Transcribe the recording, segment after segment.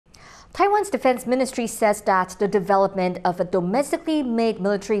Taiwan's defense ministry says that the development of a domestically made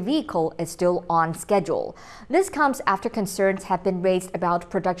military vehicle is still on schedule. This comes after concerns have been raised about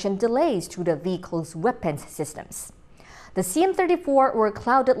production delays to the vehicle's weapons systems. The CM-34, or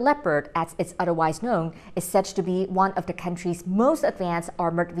Clouded Leopard as it's otherwise known, is said to be one of the country's most advanced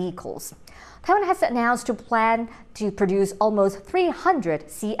armored vehicles. Taiwan has announced to plan to produce almost 300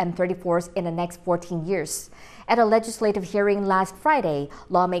 CM-34s in the next 14 years. At a legislative hearing last Friday,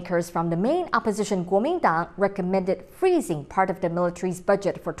 lawmakers from the main opposition Kuomintang recommended freezing part of the military's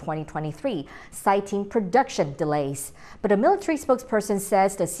budget for 2023, citing production delays. But a military spokesperson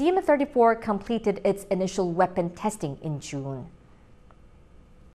says the CM-34 completed its initial weapon testing in June.